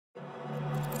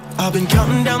I've been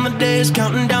counting down the days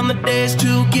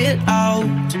to get out.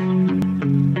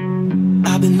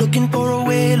 I've been looking for a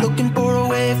way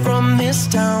from this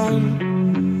town.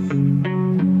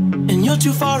 And you're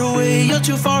too far away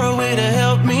to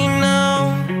help me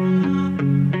now.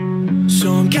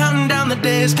 So I'm counting down the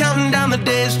days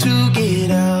to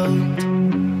get out.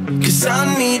 'Cause I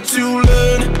need to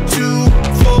learn to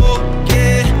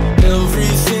forget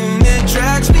everything that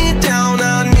drags me down.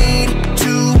 I need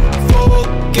to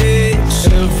forget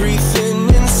everything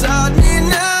inside me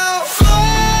now.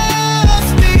 Full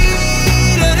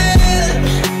speed ahead,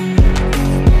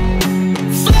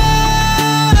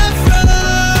 fly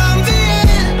from the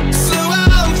end. So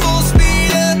I'm full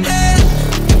speed ahead.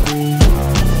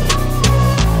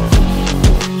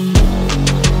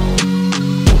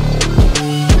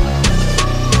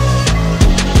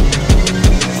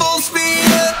 Full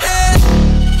speed ahead.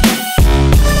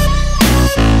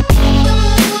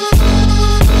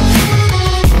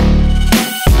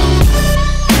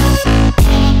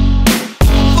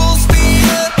 Full speed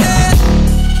ahead.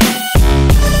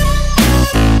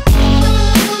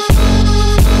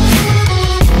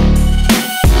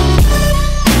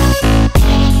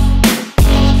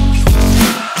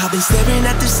 I've been staring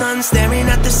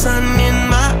at the sun in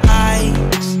my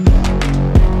eyes.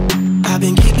 I've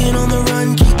been keeping on the run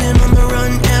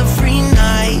every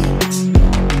night.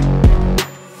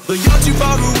 But you're too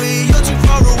far away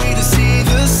to see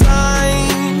the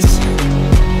signs.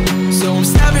 So I'm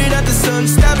staring at the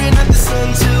sun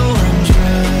till I'm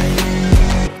dry.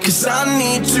 'Cause I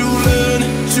need to learn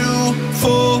to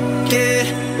forget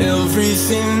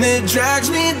everything that drags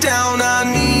me down. I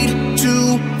need to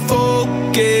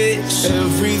forget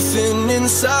everything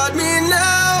inside me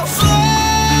now.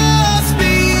 Full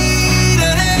speed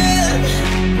ahead,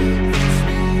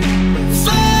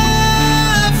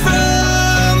 fly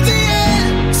from the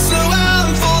end. So I'm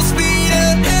full speed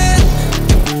ahead.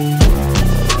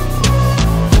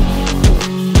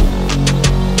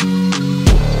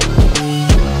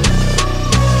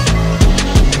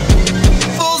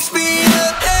 Full speed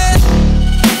ahead.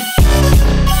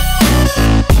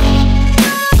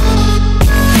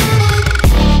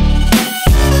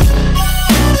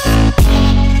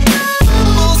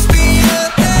 Full speed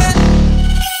ahead.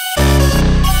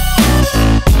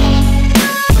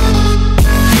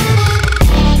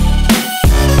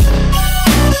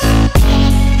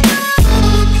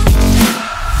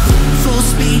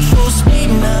 Full speed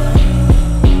now.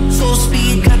 Full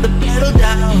speed, got the pedal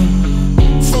down.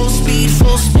 Full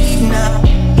speed now.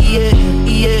 Yeah,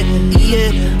 yeah,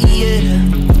 yeah, yeah.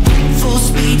 Full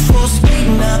speed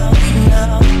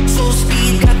now. Full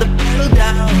speed, got the pedal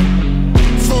down.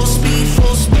 Full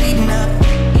speed now.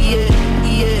 Yeah,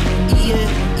 yeah, yeah,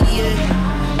 yeah.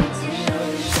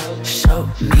 Show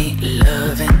me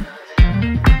loving.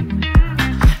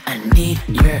 I need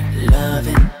your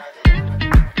loving.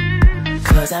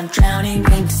 'Cause I'm drowning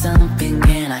in something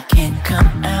and I can't come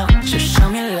out. So show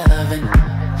me loving.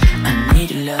 I need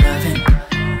your loving.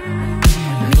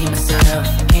 Me, myself,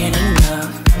 ain't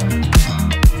enough.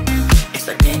 It's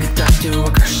like being a doctor to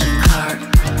a crushing heart.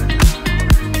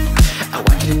 I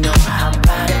want you to know how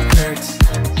bad it hurts.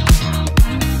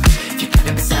 If you keep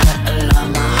it beside along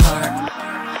my heart.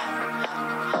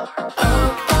 Oh,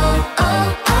 oh, oh,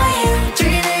 are you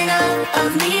dreaming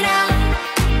of me now?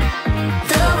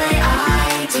 The way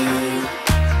I do.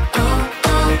 Oh,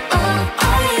 oh, oh,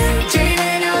 are you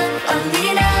dreaming of me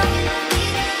now?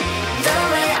 The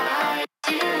way I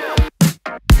do.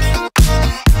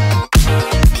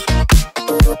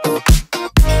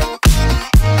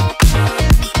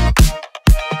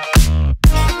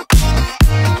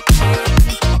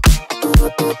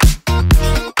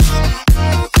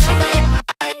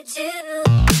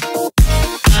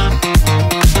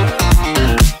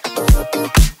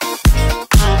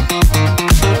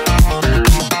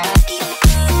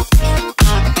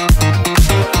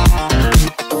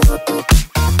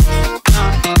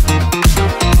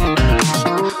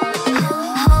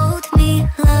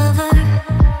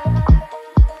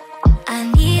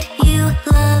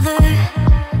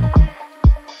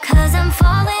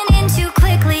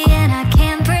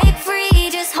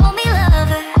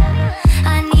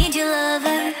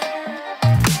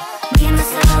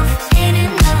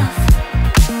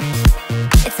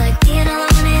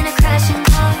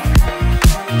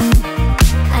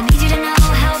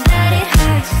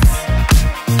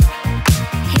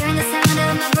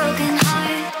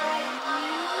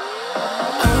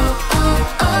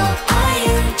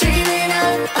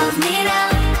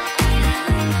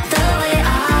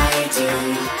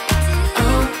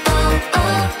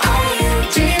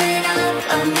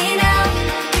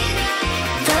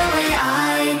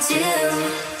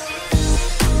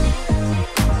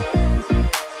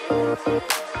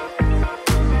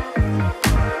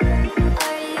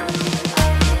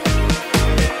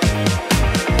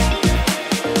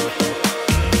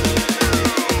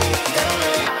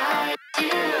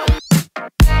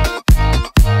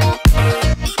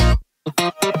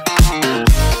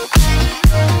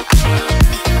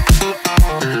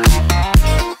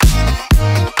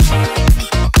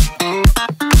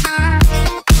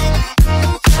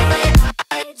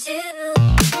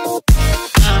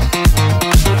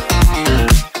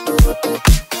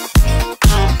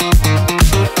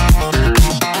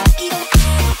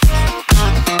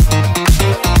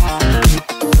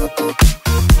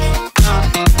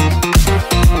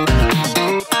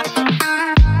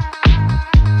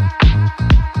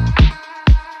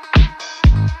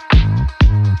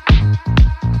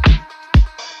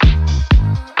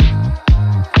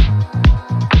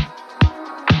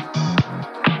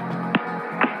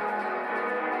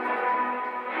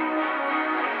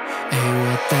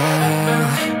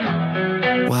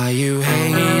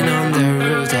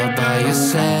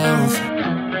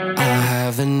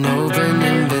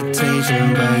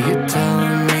 listen, but you're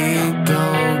telling me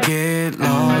go get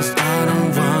lost. I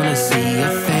don't wanna see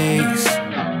your face.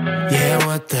 Yeah,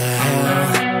 what the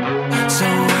hell? So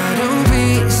why don't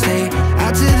we stay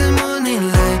out to the morning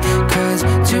light? Cause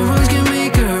two wrongs can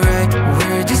make a right.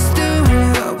 We're just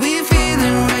doing what we're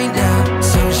feeling right now.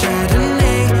 So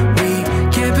Chardonnay, we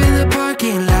camp in the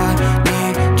parking lot.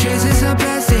 Leave traces of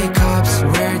plastic cups.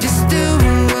 We're just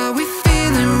doing what we're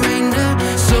feeling right now.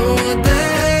 So what the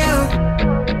hell?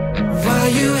 Why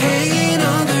you hanging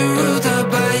on the roof all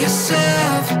by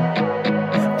yourself?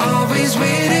 Always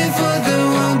waiting for the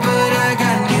one, but I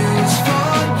got news for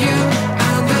you.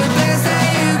 I'm the best that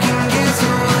you can get, so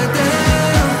what the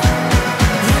hell?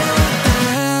 Yeah, what the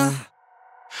hell?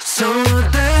 So what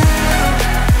the hell?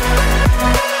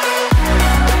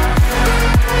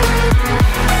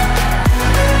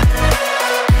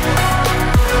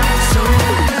 So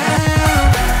what the hell?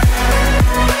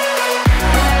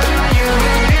 What are you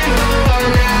waiting for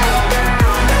now?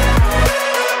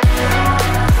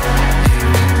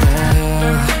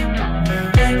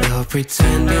 You're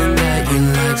pretending that you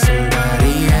like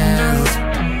somebody else,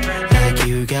 like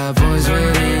you got boys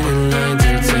waiting in line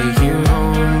to take you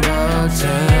home. But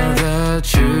tell the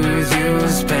truth, you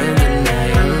spend the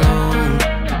night alone.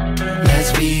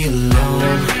 Let's be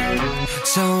alone.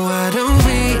 So why don't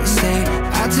we stay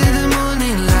out to the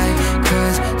morning light?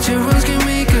 Cause two wrongs can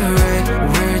make a right.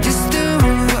 We're just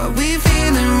doing what we're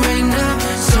feeling right now.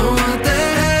 So what the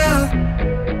hell?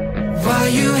 Why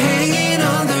you hanging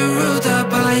on the roof all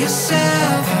by yourself?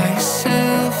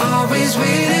 Always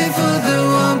waiting for the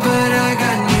one, but I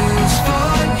got news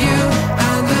for you.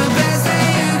 I'm the best that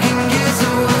you can get, so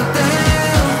what the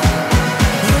hell?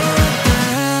 What the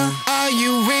hell? Are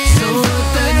you waiting so for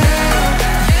the hell?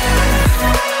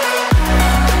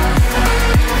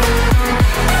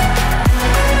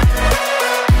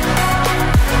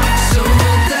 So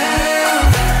what the hell?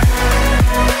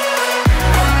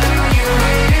 What are you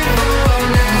waiting for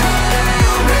now? What are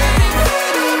you waiting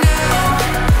for now?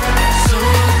 So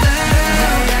what the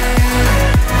hell?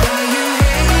 Are you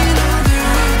hanging on the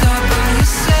roof all by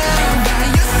yourself?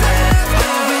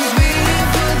 Always waiting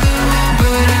for the one,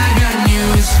 but I got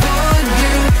news for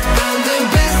you. I'm the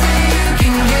best that you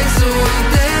can get, so what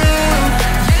the hell?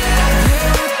 Yeah,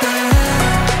 what the hell?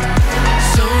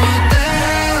 So what the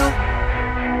hell?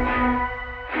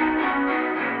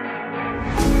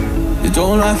 You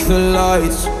don't like the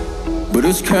lights, but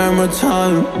it's camera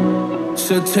time.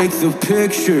 Said take the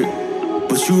picture,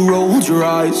 but you rolled your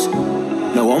eyes.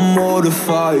 Now I'm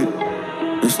mortified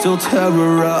and still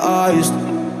terrorized.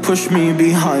 Push me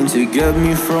behind to get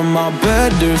me from my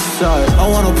better side. I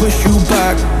wanna push you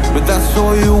back, but that's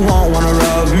all you want. Wanna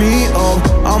wrap me up,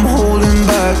 I'm holding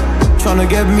back. Tryna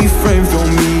get me framed, throw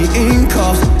me in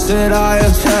cuffs. Said I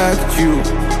attacked you,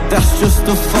 that's just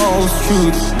a false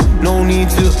truth. No need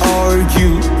to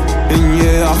argue, and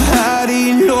yeah, I've had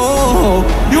enough.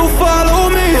 You follow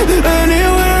me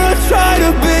anywhere I try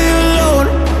to be alone.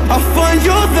 I find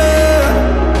you there.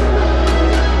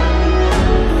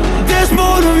 There's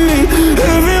more to me.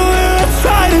 Everywhere I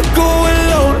try to go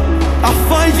alone, I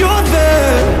find you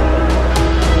there.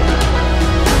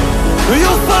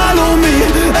 You follow me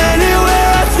anywhere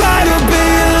I try to be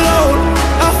alone,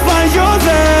 I find you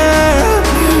there.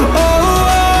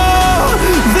 Oh,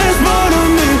 there's more to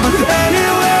me.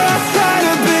 Anywhere I try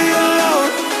to be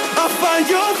alone, I find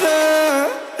you there.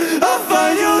 I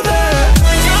find you there.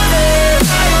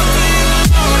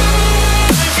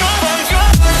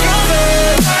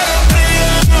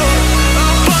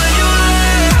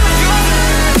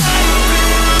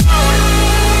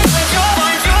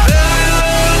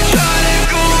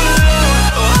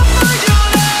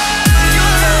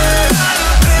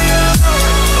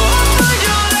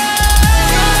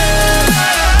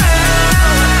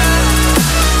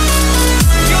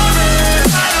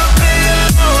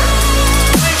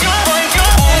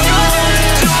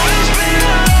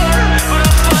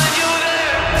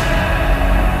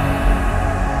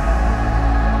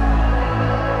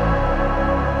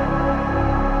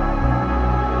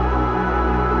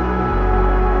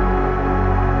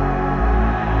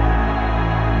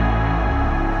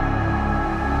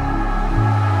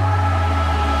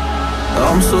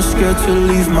 I'm so scared to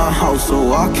leave my house,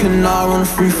 so I cannot run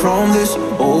free from this.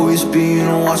 Always being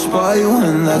watched by you,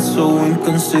 and that's so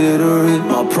inconsiderate.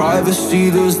 My privacy,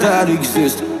 does that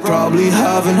exist? Probably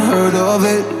haven't heard of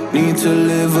it. Need to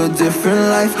live a different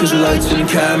life, cause lights and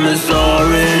cameras are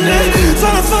in it.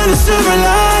 Trying to find a silver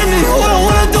lining. All I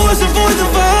wanna do is avoid the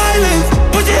violence.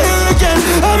 But you're here again,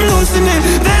 I'm losing it.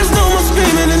 There's no more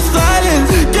screaming in silence.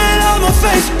 Get out my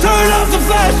face, turn off the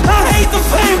flash. I hate the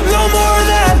fame, no more of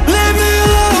that. Leave me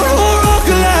alone or I'll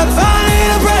collapse.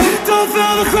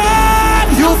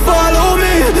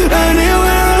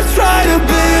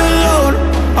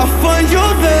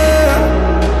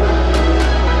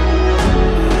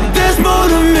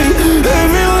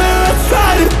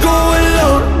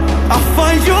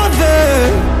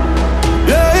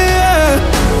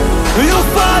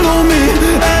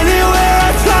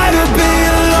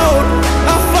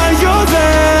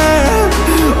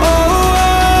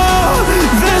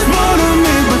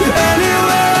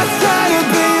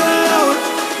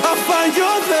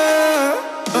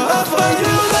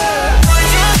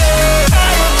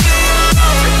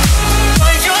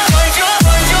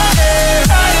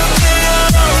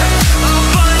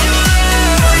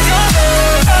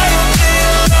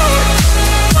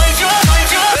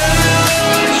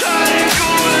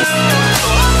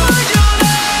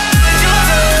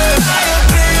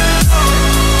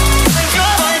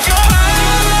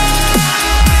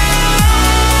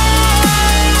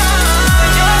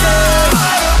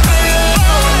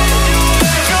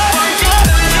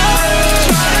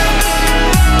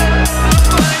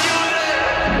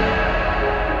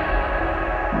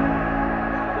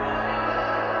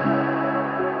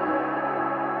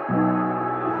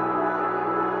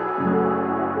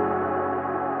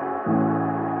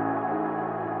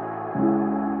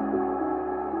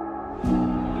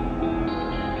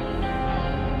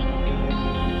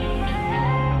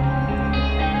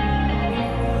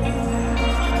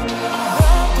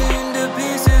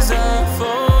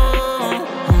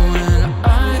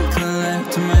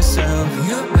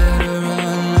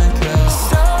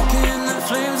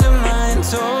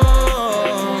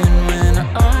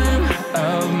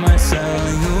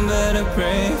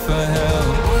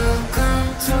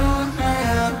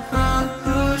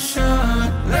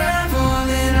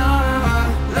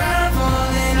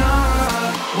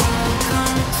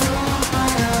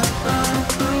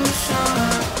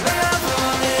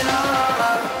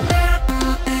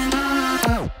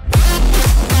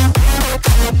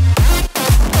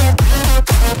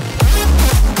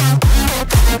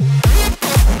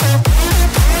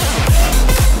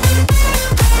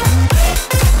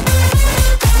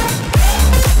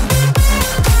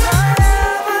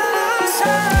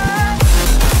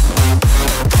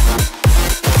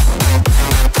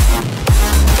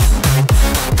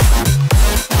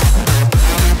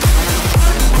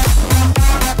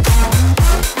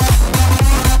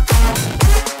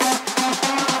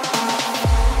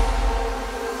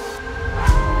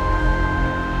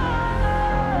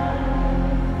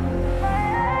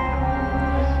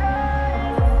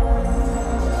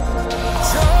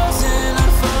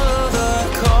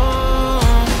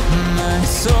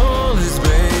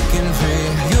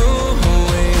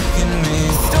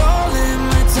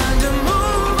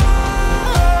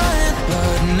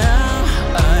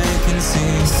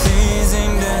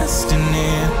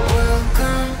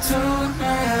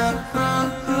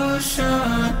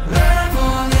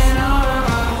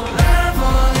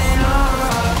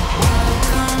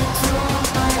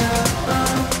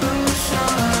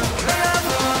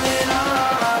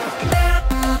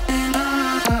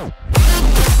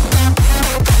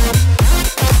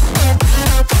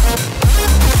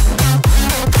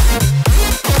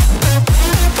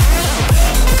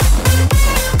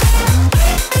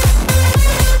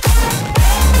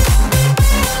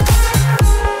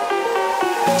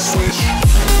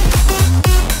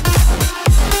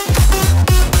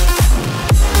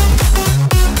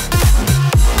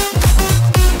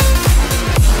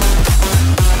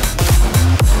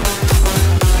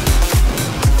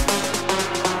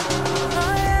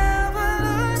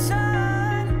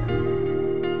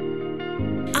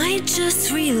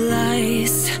 just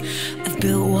realized I've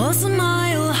built walls a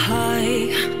mile high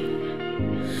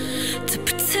to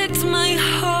protect my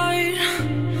heart,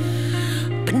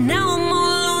 but now I'm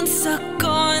all alone, stuck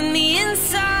on the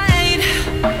inside.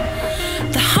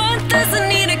 The heart doesn't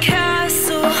need a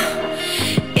castle,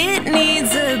 it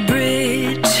needs a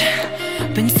bridge.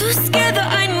 Been too scared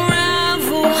that I'd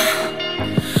unravel.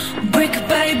 Brick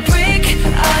by brick,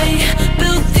 I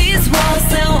built these walls.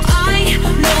 Now I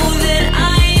know that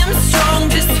I am strong.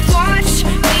 Just watch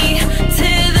me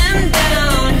tear them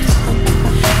down.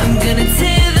 I'm gonna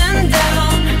tear them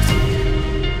down.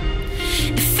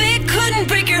 If it couldn't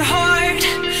break your heart,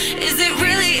 is it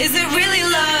really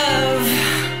love?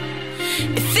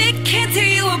 If it can't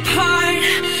tear you apart,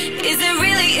 is it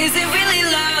really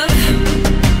love?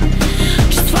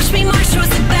 Just watch me march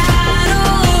towards the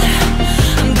battle.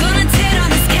 I'm gonna tear down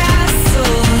this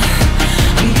castle.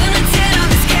 I'm gonna tear down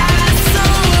this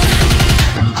castle.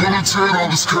 I'm gonna tear down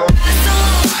this castle.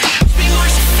 Watch me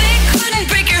march. If it couldn't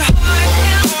break your heart,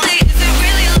 is it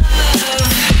really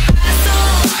love? Castle.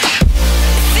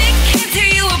 If it can't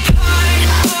tear you apart,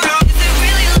 is it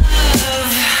really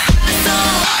love? Castle.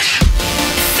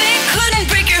 If it couldn't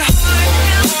break your heart,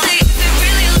 is it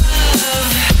really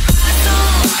love? Castle.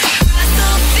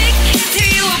 If it can't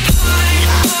tear you apart,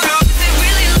 is it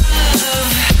really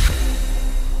love?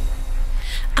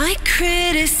 I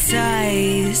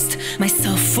criticized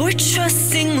myself for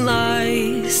trusting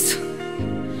lies.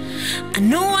 I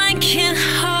know I can't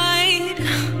hide,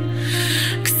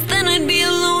 'cause then I'd be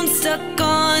alone, stuck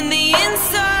on the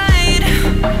inside.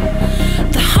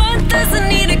 The heart doesn't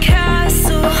need a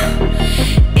castle,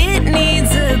 it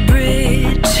needs a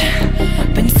bridge.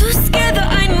 Been too scared that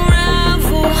I'd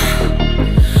unravel.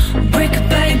 Brick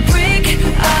by brick,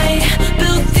 I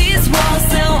built these walls.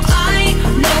 Now I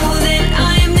know that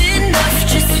I'm enough.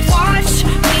 Just watch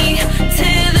me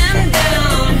tear them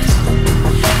down.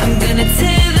 I'm gonna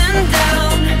tear them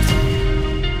down.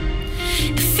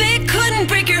 If it couldn't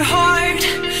break your heart,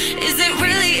 is it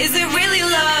really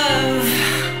love?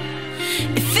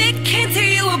 If it can't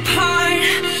tear you apart,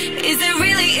 is it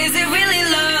really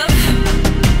love?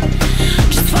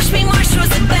 Just watch me march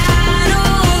towards the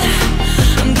battle.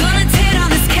 I'm gonna tear down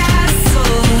this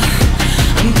castle.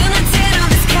 I'm gonna tear down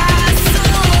this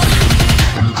castle.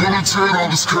 I'm gonna tear down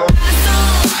this castle.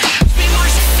 Watch me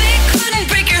march. If it couldn't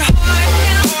break your heart,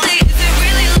 is it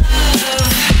really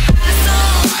love? Castle.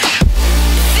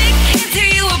 If it can't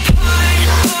tear you apart,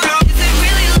 is it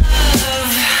really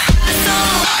love? Castle.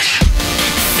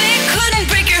 If it couldn't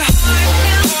break your heart,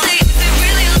 is it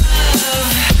really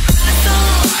love? Castle.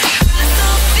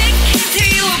 If it can't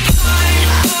tear you apart,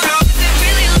 is it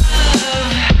really love?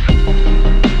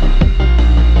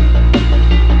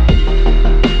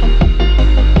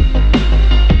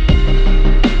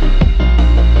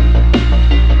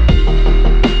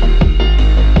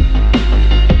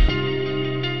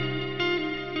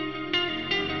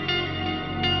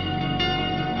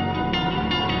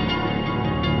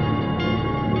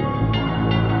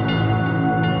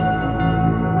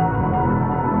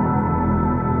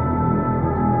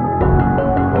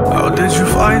 How did you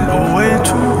find a way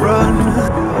to run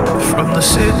from the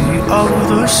city of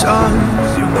the sun?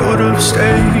 You could have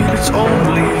stayed, it's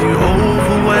only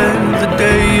over when the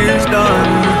day is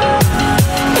done.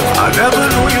 I never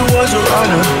knew you was a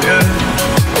runner, yeah.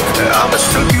 I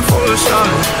mistook you for a son.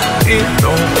 It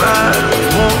don't matter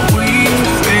what we